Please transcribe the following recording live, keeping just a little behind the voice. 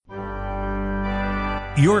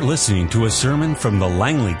You're listening to a sermon from the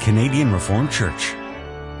Langley Canadian Reformed Church.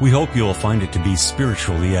 We hope you'll find it to be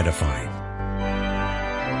spiritually edifying.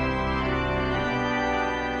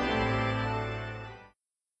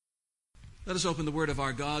 Let us open the Word of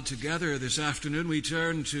our God together this afternoon. We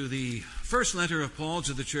turn to the first letter of Paul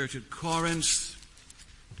to the church at Corinth.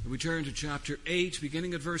 We turn to chapter 8,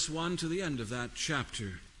 beginning at verse 1 to the end of that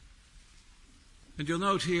chapter. And you'll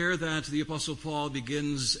note here that the Apostle Paul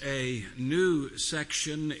begins a new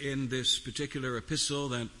section in this particular epistle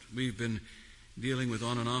that we've been dealing with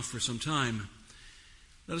on and off for some time.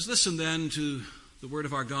 Let us listen then to the Word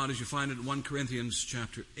of our God as you find it in 1 Corinthians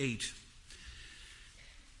chapter 8.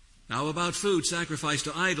 Now about food sacrificed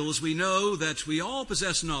to idols, we know that we all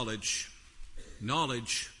possess knowledge.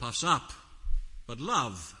 Knowledge puffs up, but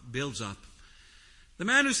love builds up. The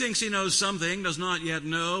man who thinks he knows something does not yet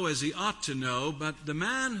know as he ought to know, but the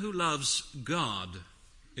man who loves God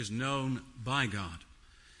is known by God.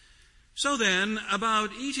 So then, about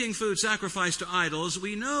eating food sacrificed to idols,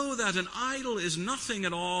 we know that an idol is nothing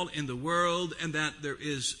at all in the world and that there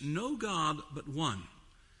is no God but one.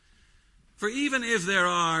 For even if there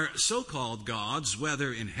are so-called gods,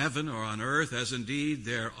 whether in heaven or on earth, as indeed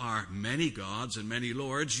there are many gods and many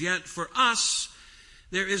lords, yet for us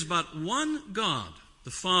there is but one God, the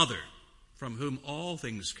Father, from whom all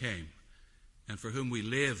things came, and for whom we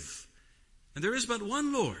live. And there is but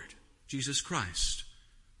one Lord, Jesus Christ,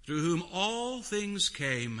 through whom all things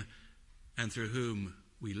came, and through whom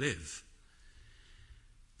we live.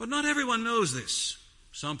 But not everyone knows this.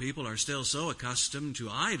 Some people are still so accustomed to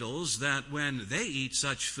idols that when they eat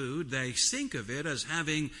such food, they think of it as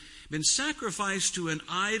having been sacrificed to an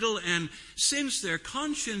idol, and since their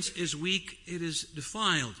conscience is weak, it is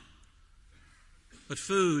defiled. But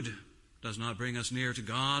food does not bring us near to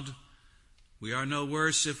God. We are no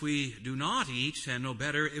worse if we do not eat, and no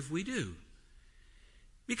better if we do.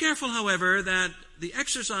 Be careful, however, that the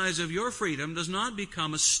exercise of your freedom does not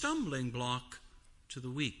become a stumbling block to the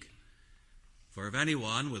weak. For if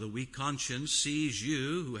anyone with a weak conscience sees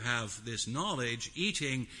you, who have this knowledge,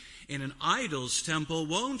 eating in an idol's temple,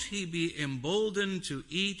 won't he be emboldened to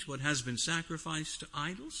eat what has been sacrificed to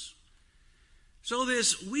idols? So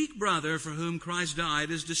this weak brother for whom Christ died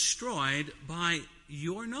is destroyed by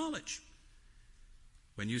your knowledge.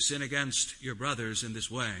 When you sin against your brothers in this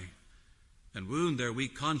way and wound their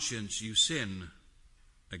weak conscience, you sin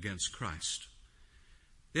against Christ.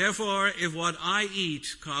 Therefore, if what I eat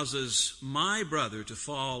causes my brother to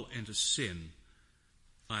fall into sin,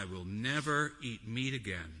 I will never eat meat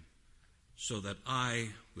again, so that I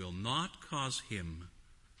will not cause him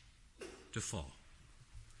to fall.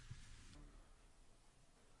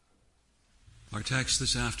 Our text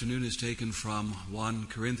this afternoon is taken from 1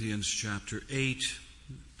 Corinthians chapter 8.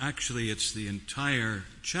 Actually, it's the entire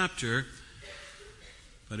chapter.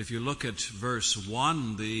 But if you look at verse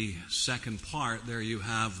 1, the second part, there you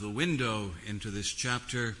have the window into this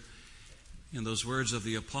chapter. In those words of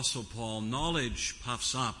the Apostle Paul, knowledge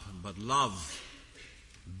puffs up, but love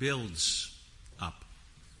builds up.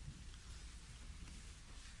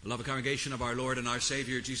 Beloved congregation of our Lord and our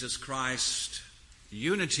Savior Jesus Christ,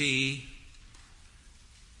 unity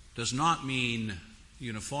does not mean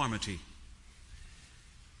uniformity.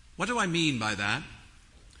 What do I mean by that?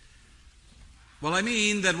 Well, I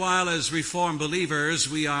mean that while as Reformed believers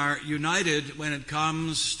we are united when it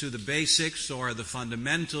comes to the basics or the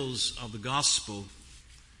fundamentals of the gospel,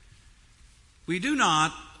 we do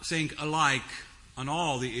not think alike on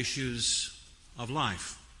all the issues of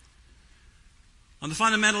life. On the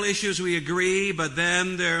fundamental issues we agree, but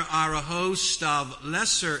then there are a host of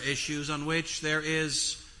lesser issues on which there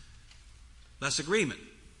is less agreement.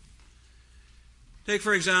 Take,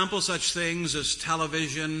 for example, such things as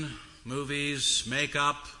television, movies,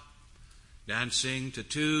 makeup, dancing,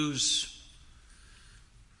 tattoos,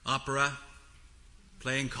 opera,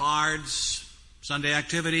 playing cards, Sunday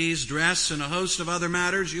activities, dress, and a host of other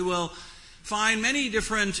matters. You will find many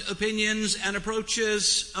different opinions and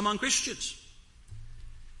approaches among Christians.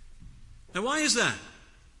 Now, why is that?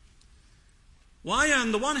 Why,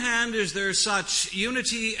 on the one hand, is there such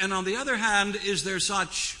unity, and on the other hand, is there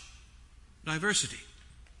such diversity?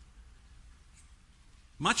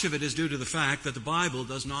 Much of it is due to the fact that the Bible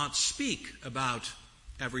does not speak about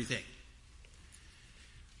everything.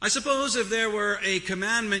 I suppose if there were a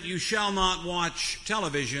commandment, you shall not watch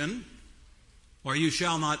television, or you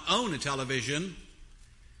shall not own a television,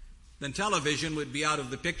 then television would be out of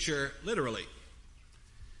the picture literally.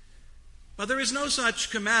 But there is no such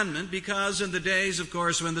commandment because in the days, of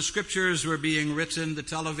course, when the scriptures were being written, the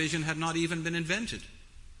television had not even been invented.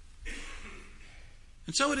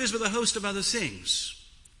 And so it is with a host of other things.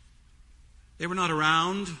 They were not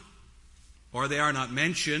around, or they are not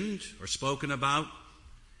mentioned or spoken about.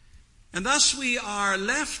 And thus we are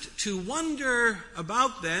left to wonder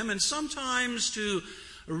about them and sometimes to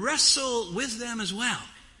wrestle with them as well.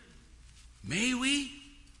 May we,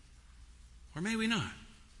 or may we not?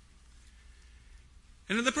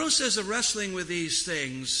 And in the process of wrestling with these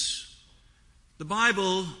things, the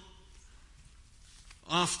Bible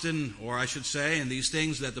often, or I should say, in these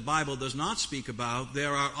things that the Bible does not speak about,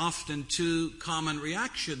 there are often two common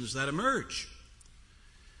reactions that emerge.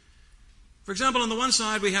 For example, on the one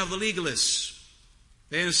side we have the legalists.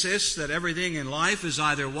 They insist that everything in life is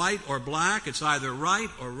either white or black, it's either right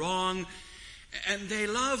or wrong, and they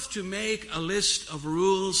love to make a list of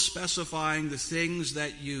rules specifying the things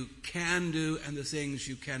that you can do and the things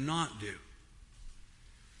you cannot do.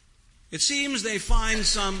 It seems they find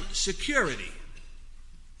some security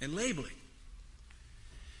in labeling.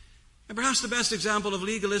 And perhaps the best example of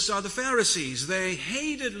legalists are the Pharisees. They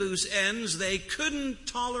hated loose ends. They couldn't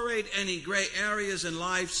tolerate any gray areas in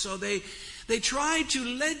life, so they tried to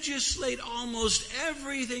legislate almost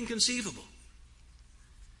everything conceivable.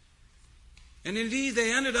 And indeed,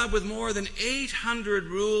 they ended up with more than 800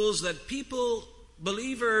 rules that people,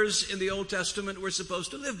 believers in the Old Testament, were supposed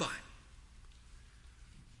to live by.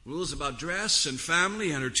 Rules about dress and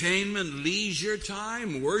family, entertainment, leisure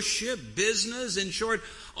time, worship, business. In short,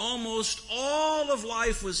 almost all of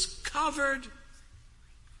life was covered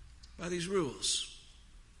by these rules.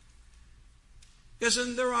 Yes,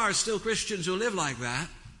 and there are still Christians who live like that.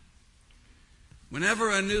 Whenever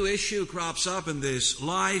a new issue crops up in this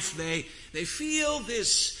life, they feel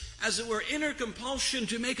this, as it were, inner compulsion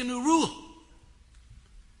to make a new rule.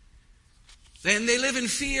 Then they live in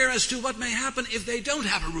fear as to what may happen if they don't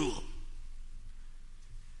have a rule.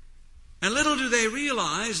 And little do they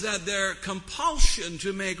realize that their compulsion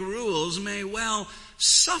to make rules may well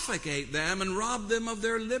suffocate them and rob them of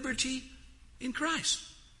their liberty in Christ.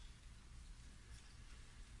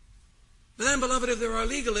 But then, beloved, if there are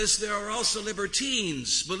legalists, there are also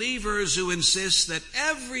libertines, believers who insist that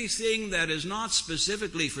everything that is not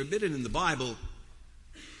specifically forbidden in the Bible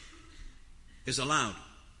is allowed.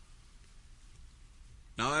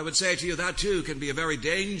 Now, I would say to you that too can be a very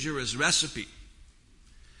dangerous recipe.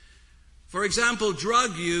 For example,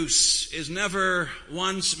 drug use is never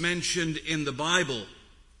once mentioned in the Bible.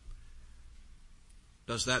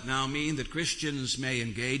 Does that now mean that Christians may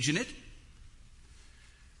engage in it?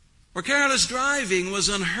 Or careless driving was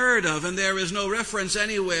unheard of, and there is no reference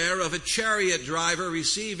anywhere of a chariot driver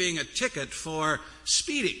receiving a ticket for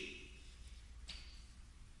speeding.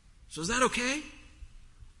 So is that okay?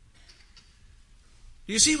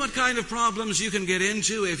 Do you see what kind of problems you can get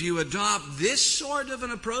into if you adopt this sort of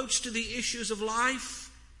an approach to the issues of life?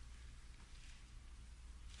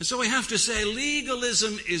 And so we have to say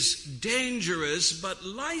legalism is dangerous, but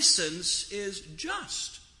license is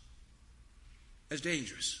just as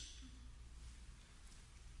dangerous.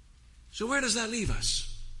 So where does that leave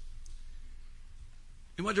us?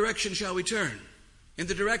 In what direction shall we turn? In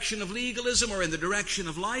the direction of legalism or in the direction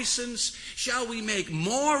of license? Shall we make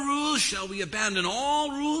more rules? Shall we abandon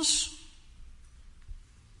all rules?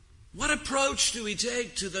 What approach do we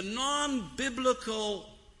take to the non-biblical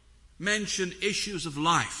mentioned issues of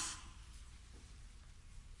life?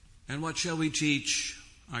 And what shall we teach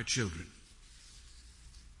our children?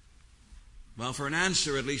 Well, for an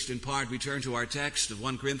answer, at least in part, we turn to our text of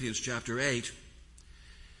 1 Corinthians chapter 8.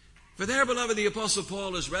 For there, beloved, the Apostle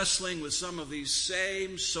Paul is wrestling with some of these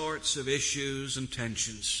same sorts of issues and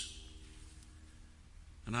tensions.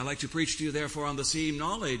 And I'd like to preach to you, therefore, on the theme,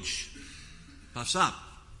 knowledge puffs up,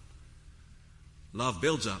 love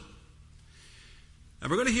builds up. And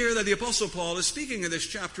we're going to hear that the Apostle Paul is speaking in this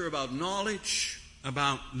chapter about knowledge,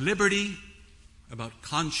 about liberty, about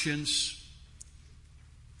conscience,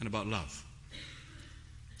 and about love.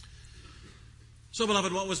 So,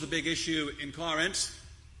 beloved, what was the big issue in Corinth?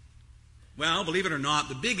 Well, believe it or not,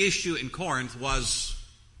 the big issue in Corinth was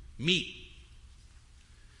meat.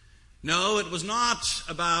 No, it was not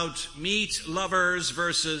about meat lovers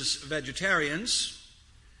versus vegetarians,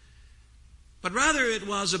 but rather it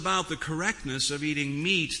was about the correctness of eating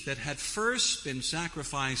meat that had first been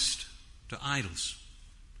sacrificed to idols.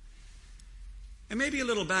 And maybe a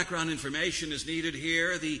little background information is needed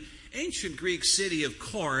here. The ancient Greek city of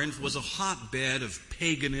Corinth was a hotbed of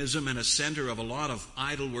paganism and a center of a lot of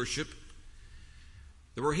idol worship.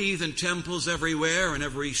 There were heathen temples everywhere, in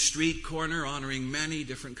every street corner, honoring many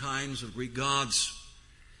different kinds of Greek gods.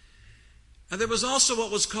 And there was also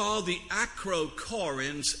what was called the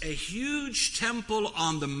Acrocorinth, a huge temple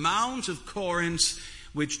on the Mount of Corinth,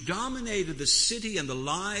 which dominated the city and the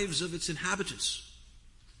lives of its inhabitants.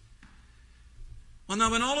 Well,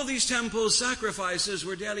 now, in all of these temples, sacrifices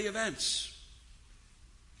were daily events.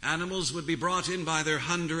 Animals would be brought in by their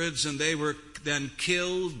hundreds, and they were then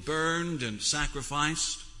killed, burned, and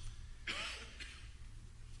sacrificed.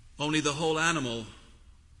 Only the whole animal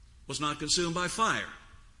was not consumed by fire.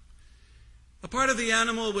 A part of the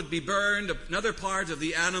animal would be burned, another part of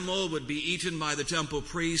the animal would be eaten by the temple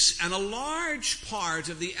priests, and a large part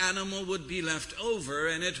of the animal would be left over,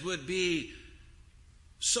 and it would be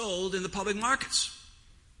sold in the public markets.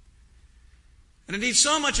 And indeed,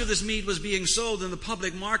 so much of this meat was being sold in the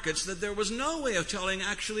public markets that there was no way of telling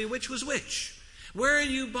actually which was which. Were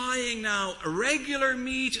you buying now regular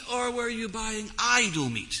meat, or were you buying idol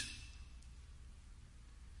meat?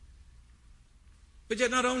 But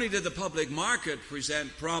yet not only did the public market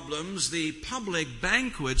present problems, the public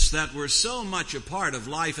banquets that were so much a part of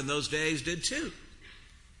life in those days did too.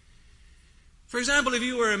 For example, if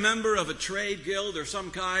you were a member of a trade guild or some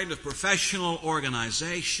kind of professional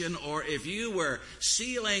organization, or if you were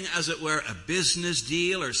sealing, as it were, a business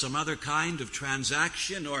deal or some other kind of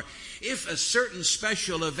transaction, or if a certain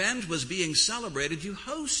special event was being celebrated, you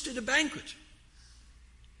hosted a banquet.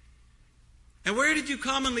 And where did you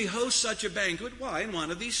commonly host such a banquet? Why, in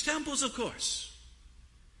one of these temples, of course.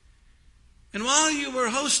 And while you were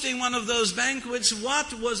hosting one of those banquets,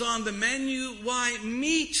 what was on the menu? Why,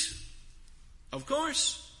 meat. Of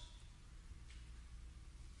course.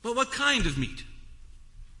 But what kind of meat?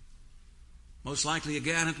 Most likely,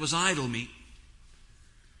 again, it was idol meat.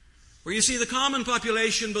 Where you see, the common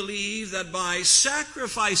population believed that by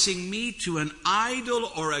sacrificing meat to an idol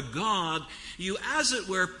or a god, you, as it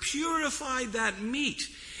were, purified that meat.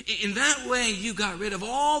 In that way, you got rid of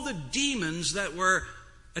all the demons that were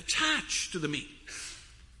attached to the meat.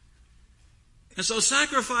 And so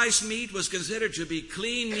sacrificed meat was considered to be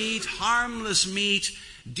clean meat, harmless meat,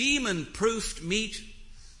 demon-proofed meat.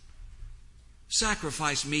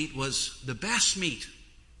 Sacrificed meat was the best meat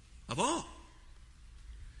of all.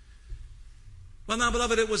 Well, now,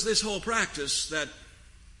 beloved, it was this whole practice that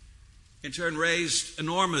in turn raised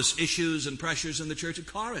enormous issues and pressures in the church at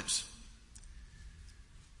Corinth.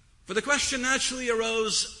 For the question naturally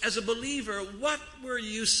arose, as a believer, what were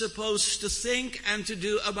you supposed to think and to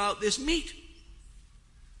do about this meat?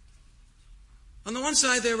 On the one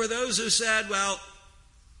side, there were those who said, well,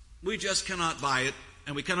 we just cannot buy it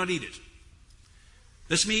and we cannot eat it.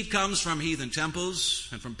 This meat comes from heathen temples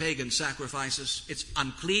and from pagan sacrifices. It's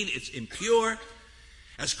unclean, it's impure.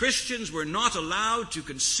 As Christians, we're not allowed to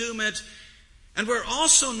consume it, and we're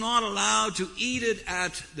also not allowed to eat it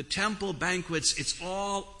at the temple banquets. It's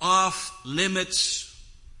all off limits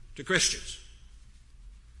to Christians.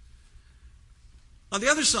 On the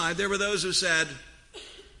other side, there were those who said,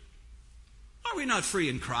 are we not free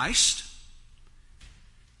in Christ?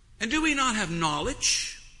 And do we not have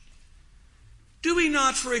knowledge? Do we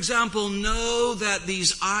not, for example, know that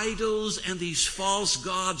these idols and these false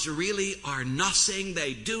gods really are nothing?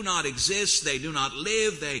 They do not exist. They do not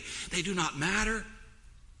live. They do not matter.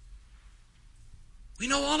 We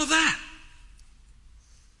know all of that.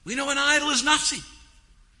 We know an idol is nothing.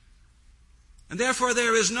 And therefore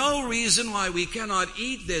there is no reason why we cannot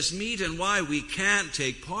eat this meat and why we can't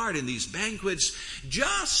take part in these banquets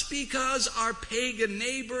just because our pagan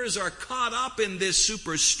neighbors are caught up in this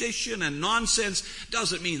superstition and nonsense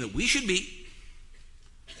doesn't mean that we should be.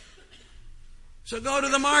 So go to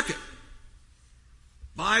the market.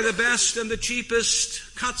 Buy the best and the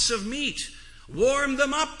cheapest cuts of meat. Warm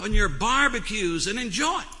them up on your barbecues and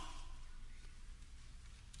enjoy.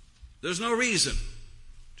 There's no reason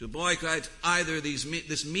to boycott either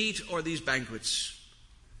this meat or these banquets.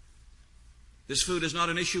 This food is not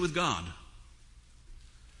an issue with God.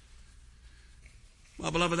 Well,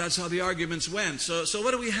 beloved, that's how the arguments went. So what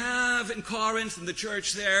do we have in Corinth, in the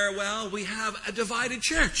church there? Well, we have a divided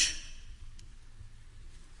church.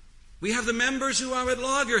 We have the members who are at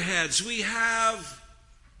loggerheads. We have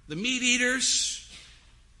the meat eaters,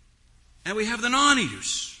 and we have the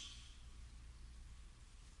non-eaters.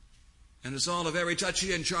 And it's all a very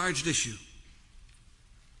touchy and charged issue.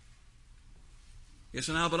 Yes,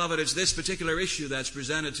 and now, beloved, it's this particular issue that's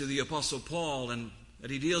presented to the Apostle Paul and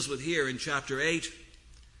that he deals with here in chapter 8.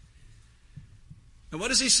 And what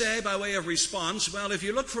does he say by way of response? Well, if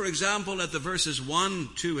you look, for example, at the verses 1,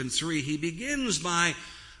 2, and 3, he begins by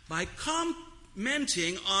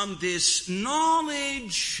commenting on this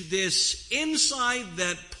knowledge, this insight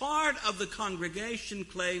that part of the congregation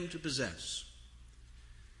claimed to possess.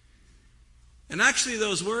 And actually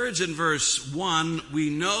those words in verse 1, we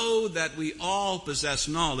know that we all possess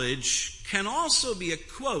knowledge, can also be a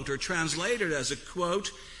quote or translated as a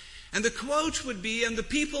quote. And the quote would be, and the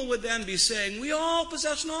people would then be saying, we all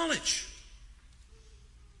possess knowledge.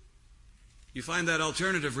 You find that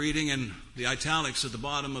alternative reading in the italics at the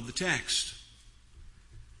bottom of the text.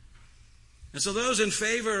 And so those in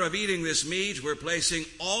favor of eating this meat were placing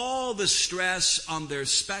all the stress on their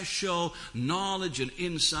special knowledge and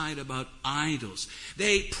insight about idols.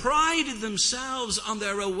 They prided themselves on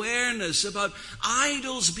their awareness about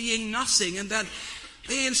idols being nothing, and that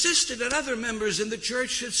they insisted that other members in the church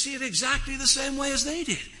should see it exactly the same way as they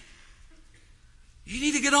did. You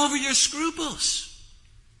need to get over your scruples.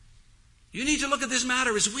 You need to look at this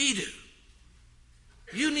matter as we do.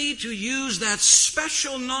 You need to use that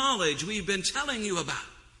special knowledge we've been telling you about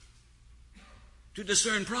to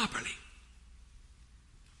discern properly.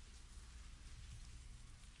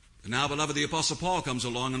 And now, beloved, the Apostle Paul comes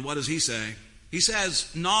along, and what does he say? He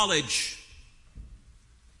says, knowledge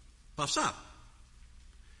puffs up.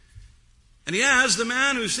 And he adds, the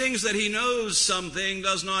man who thinks that he knows something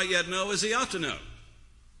does not yet know as he ought to know.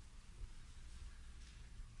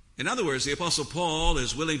 In other words, the Apostle Paul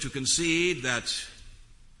is willing to concede that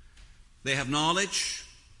they have knowledge,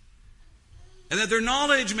 and that their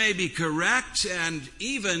knowledge may be correct and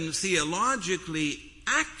even theologically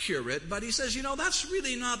accurate, but he says, that's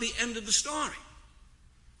really not the end of the story.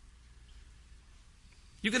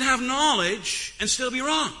 You can have knowledge and still be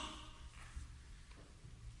wrong.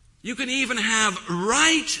 You can even have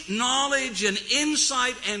right knowledge and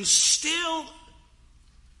insight and still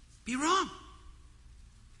be wrong.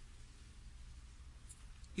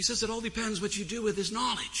 He says it all depends what you do with this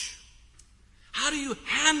knowledge. How do you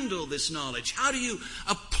handle this knowledge? How do you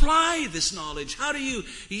apply this knowledge? How do you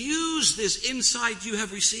use this insight you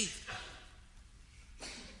have received?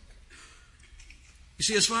 You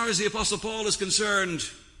see, as far as the Apostle Paul is concerned,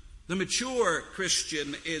 the mature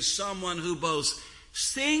Christian is someone who both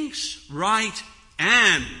thinks right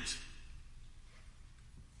and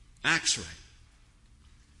acts right.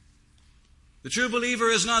 The true believer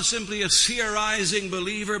is not simply a theorizing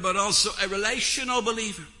believer, but also a relational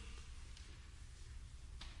believer.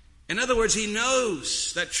 In other words, he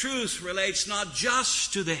knows that truth relates not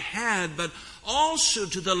just to the head, but also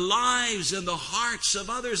to the lives and the hearts of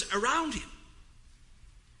others around him.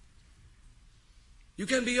 You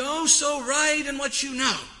can be oh so right in what you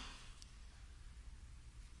know,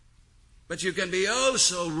 but you can be oh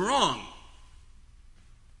so wrong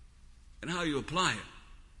in how you apply it.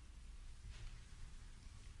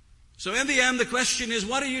 So in the end, the question is,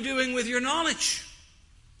 what are you doing with your knowledge?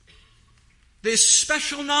 This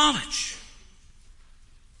special knowledge.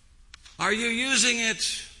 Are you using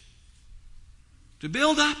it to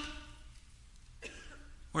build up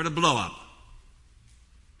or to blow up?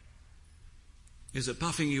 Is it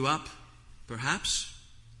puffing you up, perhaps?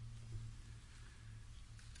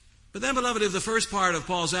 But then, beloved, if the first part of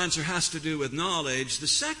Paul's answer has to do with knowledge, the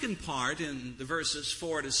second part in the verses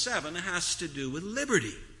 4 to 7 has to do with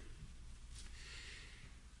liberty.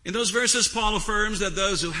 In those verses, Paul affirms that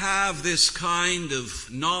those who have this kind of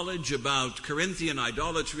knowledge about Corinthian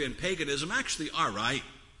idolatry and paganism actually are right.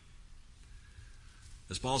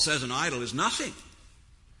 As Paul says, an idol is nothing.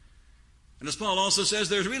 And as Paul also says,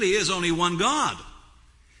 there really is only one God.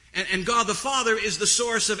 And God the Father is the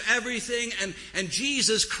source of everything, and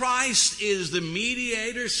Jesus Christ is the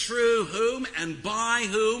mediator through whom and by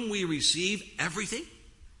whom we receive everything.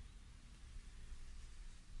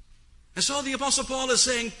 And so the Apostle Paul is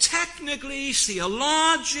saying, technically,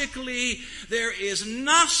 theologically, there is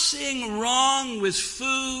nothing wrong with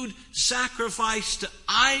food sacrificed to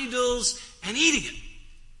idols and eating it.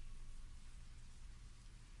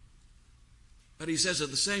 But he says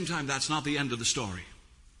at the same time, that's not the end of the story.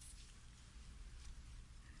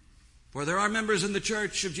 For there are members in the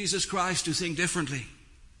Church of Jesus Christ who think differently.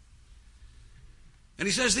 And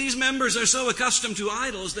he says these members are so accustomed to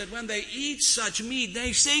idols that when they eat such meat,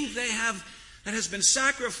 they think that has been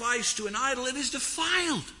sacrificed to an idol, it is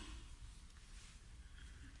defiled.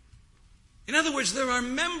 In other words, there are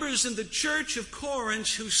members in the Church of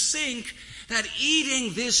Corinth who think that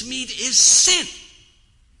eating this meat is sin.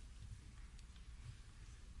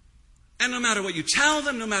 And no matter what you tell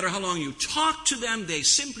them, no matter how long you talk to them, they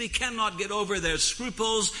simply cannot get over their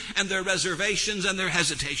scruples and their reservations and their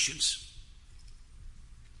hesitations.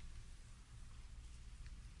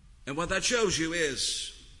 And what that shows you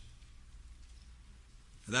is,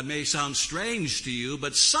 that may sound strange to you,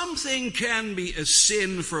 but something can be a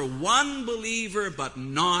sin for one believer, but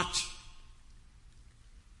not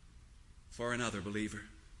for another believer.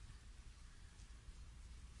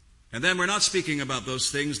 And then we're not speaking about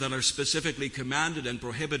those things that are specifically commanded and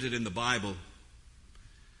prohibited in the Bible.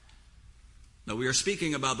 No, we are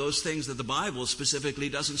speaking about those things that the Bible specifically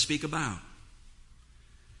doesn't speak about.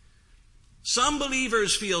 Some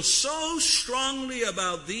believers feel so strongly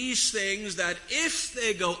about these things that if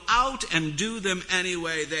they go out and do them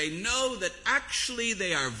anyway, they know that actually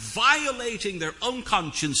they are violating their own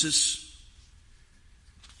consciences,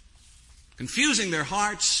 confusing their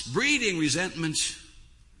hearts, breeding resentment,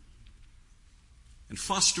 and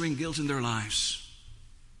fostering guilt in their lives.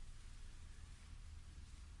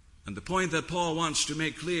 And the point that Paul wants to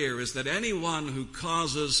make clear is that anyone who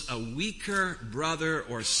causes a weaker brother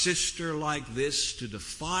or sister like this to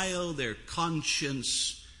defile their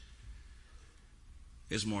conscience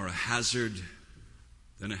is more a hazard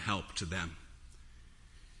than a help to them.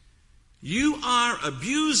 You are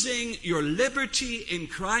abusing your liberty in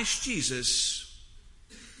Christ Jesus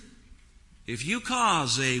if you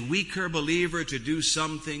cause a weaker believer to do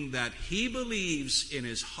something that he believes in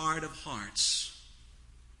his heart of hearts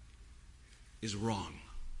is wrong.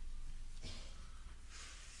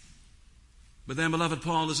 But then, beloved,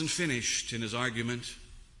 Paul isn't finished in his argument.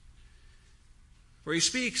 For he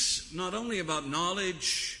speaks not only about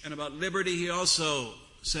knowledge and about liberty, he also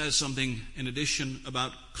says something in addition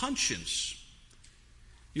about conscience.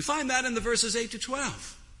 You find that in the verses 8 to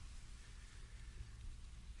 12.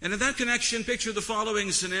 And in that connection, picture the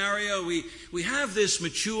following scenario. We have this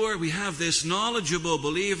mature, we have this knowledgeable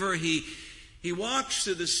believer. He walks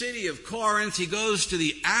to the city of Corinth. He goes to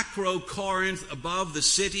the Acrocorinth above the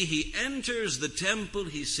city. He enters the temple.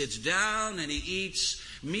 He sits down and he eats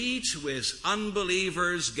meat with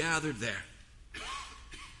unbelievers gathered there.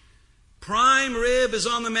 Prime rib is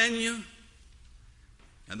on the menu,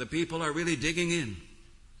 and the people are really digging in.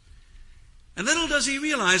 And little does he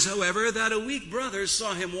realize, however, that a weak brother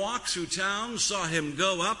saw him walk through town, saw him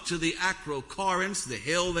go up to the Acrocorinth, the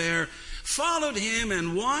hill there, followed him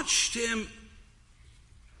and watched him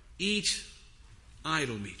eat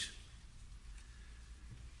idol meat.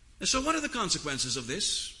 And so what are the consequences of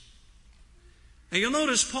this? And you'll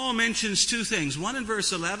notice Paul mentions two things, one in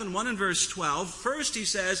verse 11, one in verse 12. First, he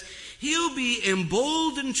says, he'll be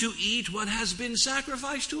emboldened to eat what has been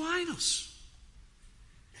sacrificed to idols.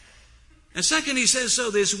 And second, he says,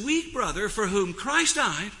 so this weak brother for whom Christ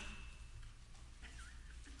died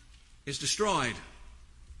is destroyed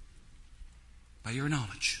by your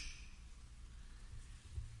knowledge.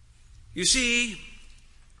 You see,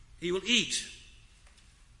 he will eat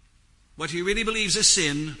what he really believes is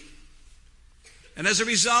sin, and as a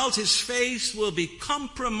result, his faith will be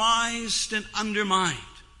compromised and undermined.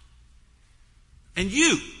 And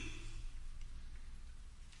you,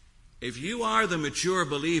 if you are the mature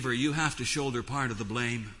believer, you have to shoulder part of the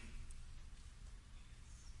blame,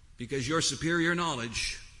 because your superior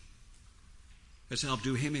knowledge has helped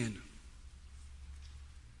do him in.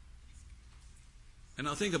 And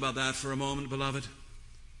now think about that for a moment, beloved.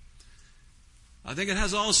 I think it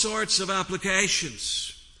has all sorts of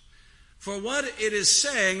applications. For what it is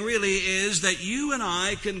saying really is that you and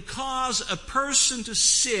I can cause a person to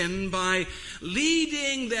sin by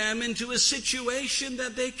leading them into a situation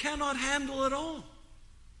that they cannot handle at all.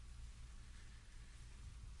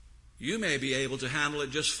 You may be able to handle it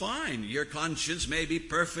just fine. Your conscience may be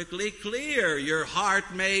perfectly clear. Your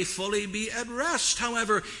heart may fully be at rest.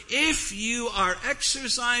 However, if you are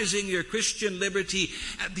exercising your Christian liberty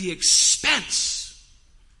at the expense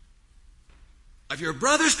of your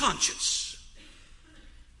brother's conscience,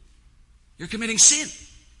 you're committing sin.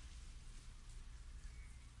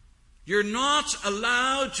 You're not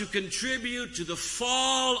allowed to contribute to the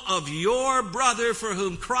fall of your brother for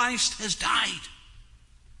whom Christ has died.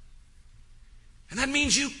 And that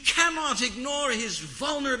means you cannot ignore his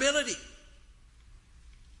vulnerability.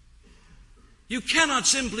 You cannot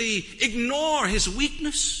simply ignore his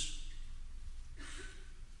weakness.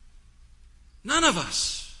 None of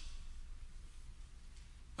us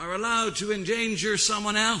are allowed to endanger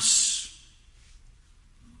someone else.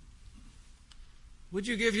 Would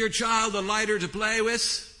you give your child a lighter to play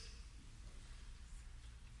with?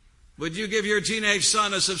 Would you give your teenage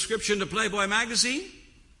son a subscription to Playboy magazine?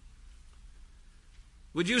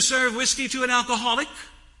 Would you serve whiskey to an alcoholic?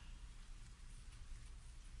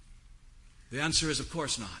 The answer is, of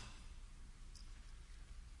course not.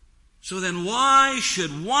 So then why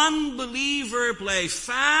should one believer play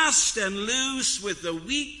fast and loose with the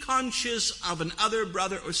weak conscience of another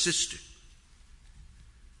brother or sister?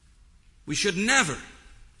 We should never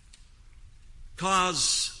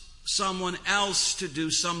cause someone else to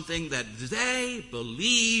do something that they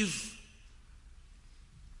believe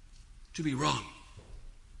to be wrong.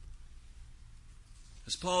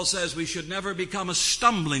 As Paul says, we should never become a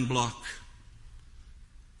stumbling block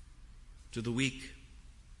to the weak.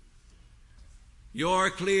 Your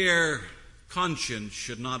clear conscience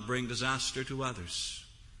should not bring disaster to others.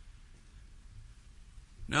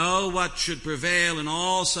 No, what should prevail in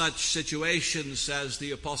all such situations, says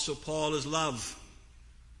the Apostle Paul, is love.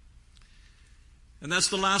 And that's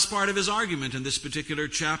the last part of his argument in this particular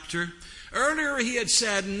chapter. Earlier he had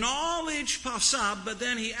said, knowledge puffs up, but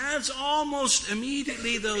then he adds almost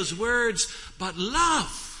immediately those words, but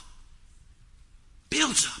love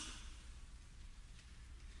builds up.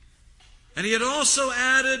 And he had also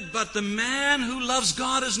added, but the man who loves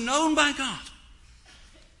God is known by God.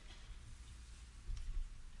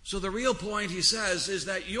 So the real point, he says, is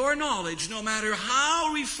that your knowledge, no matter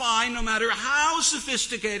how refined, no matter how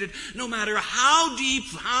sophisticated, no matter how deep,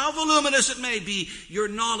 how voluminous it may be, your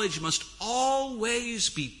knowledge must always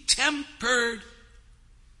be tempered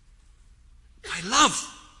by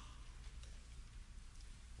love.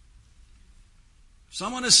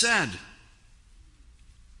 Someone has said,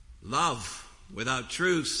 love without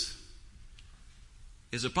truth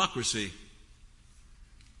is hypocrisy,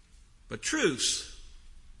 but truth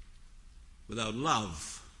without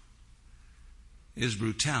love is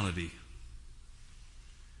brutality.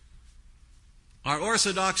 Our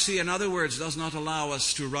orthodoxy, in other words, does not allow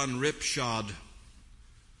us to run ripshod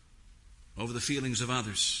over the feelings of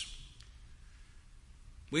others.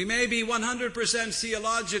 We may be 100%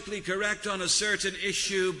 theologically correct on a certain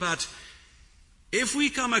issue, but if we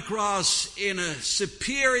come across in a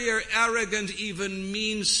superior, arrogant, even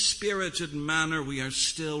mean-spirited manner, we are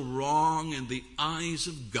still wrong in the eyes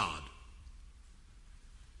of God.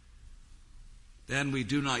 Then we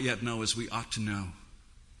do not yet know as we ought to know.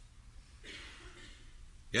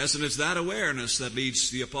 Yes, and it's that awareness that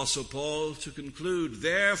leads the Apostle Paul to conclude,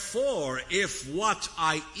 therefore, if what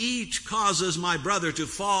I eat causes my brother to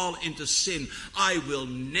fall into sin, I will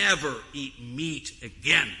never eat meat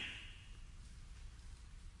again,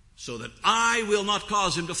 so that I will not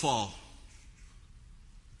cause him to fall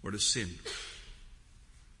or to sin.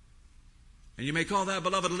 And you may call that,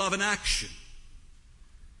 beloved, love in action.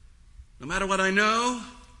 No matter what I know,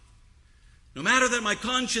 no matter that my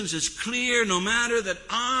conscience is clear, no matter that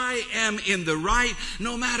I am in the right,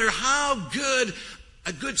 no matter how good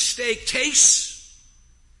a good steak tastes,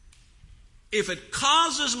 if it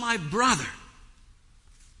causes my brother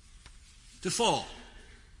to fall,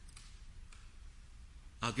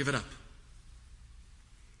 I'll give it up.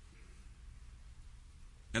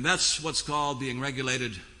 And that's what's called being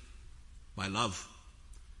regulated by love.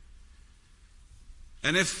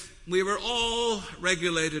 And if we were all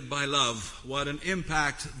regulated by love, what an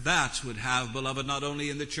impact that would have, beloved, not only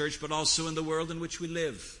in the church, but also in the world in which we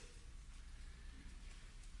live.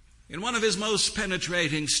 In one of his most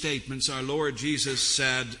penetrating statements, our Lord Jesus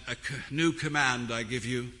said, a new command I give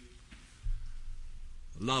you,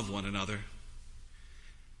 love one another.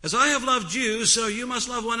 As I have loved you, so you must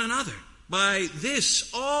love one another. By this,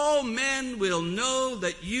 all men will know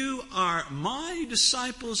that you are my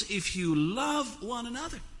disciples if you love one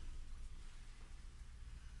another.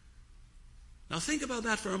 Now think about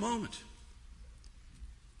that for a moment.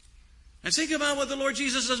 And think about what the Lord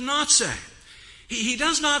Jesus does not say. He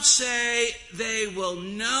does not say, they will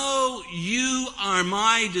know you are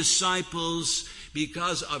my disciples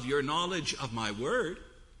because of your knowledge of my word.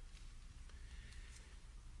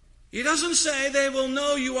 He doesn't say they will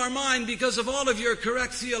know you are mine because of all of your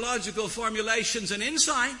correct theological formulations and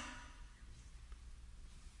insight.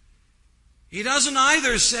 He doesn't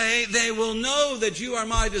either say they will know that you are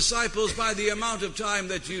my disciples by the amount of time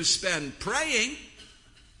that you spend praying.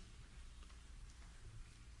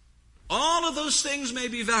 All of those things may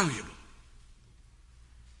be valuable,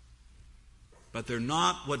 but they're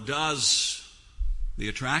not what does the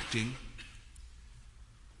attracting.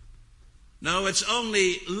 No, it's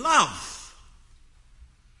only love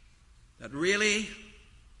that really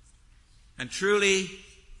and truly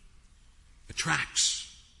attracts.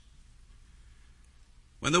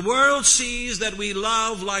 When the world sees that we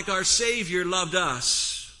love like our Savior loved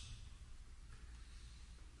us,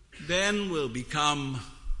 then we'll become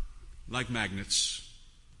like magnets.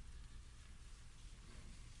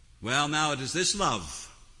 Well, now it is this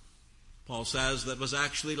love, Paul says, that was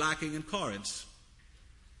actually lacking in Corinth.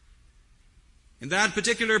 In that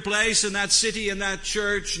particular place, in that city, in that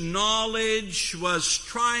church, knowledge was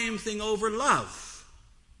triumphing over love.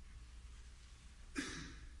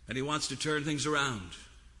 And he wants to turn things around.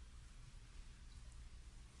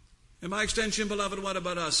 And by extension, beloved, what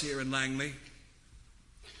about us here in Langley?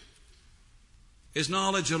 Is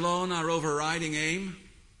knowledge alone our overriding aim?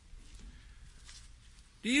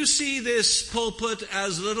 Do you see this pulpit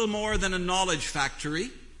as little more than a knowledge factory?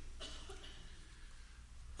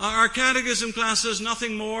 Our catechism classes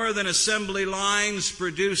nothing more than assembly lines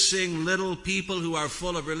producing little people who are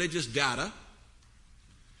full of religious data?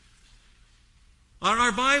 Are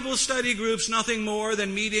our Bible study groups nothing more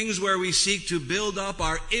than meetings where we seek to build up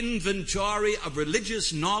our inventory of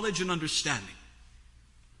religious knowledge and understanding?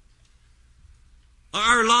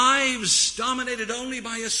 Are our lives dominated only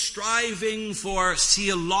by a striving for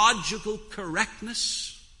theological correctness?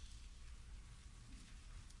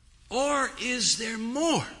 Or is there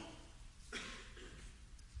more?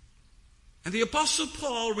 And the Apostle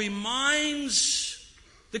Paul reminds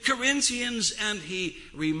the Corinthians, and he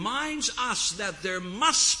reminds us that there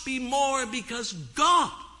must be more because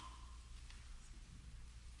God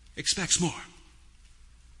expects more.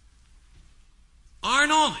 Our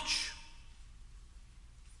knowledge,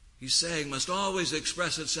 he's saying, must always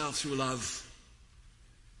express itself through love.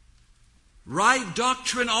 Right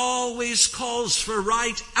doctrine always calls for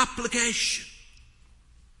right application.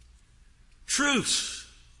 Truth,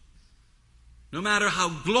 no matter how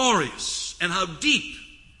glorious and how deep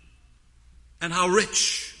and how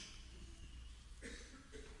rich,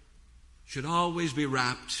 should always be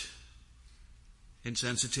wrapped in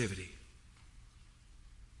sensitivity.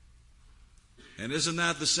 And isn't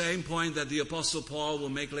that the same point that the Apostle Paul will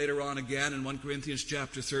make later on again in 1 Corinthians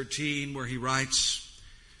chapter 13, where he writes,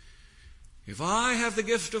 if I have the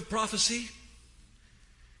gift of prophecy,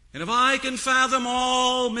 and if I can fathom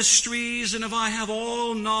all mysteries, and if I have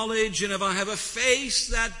all knowledge, and if I have a faith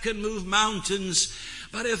that can move mountains,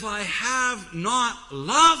 but if I have not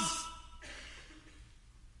love,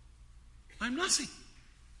 I'm nothing.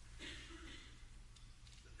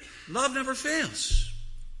 Love never fails.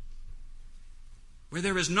 Where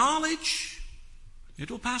there is knowledge,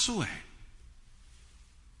 it will pass away.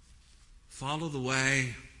 Follow the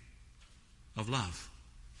way of love.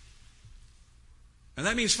 And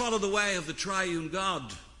that means follow the way of the triune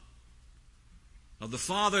God, of the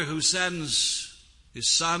Father who sends his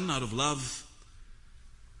Son out of love,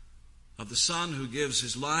 of the Son who gives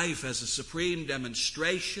his life as a supreme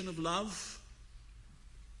demonstration of love,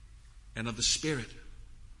 and of the Spirit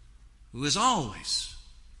who is always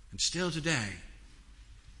and still today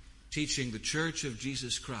teaching the Church of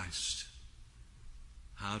Jesus Christ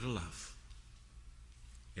how to love.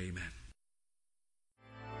 Amen.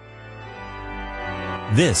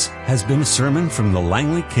 This has been a sermon from the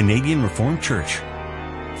Langley Canadian Reformed Church.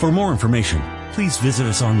 For more information, please visit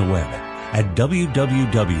us on the web at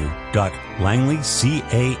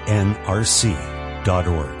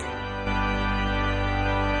www.langleycanrc.org.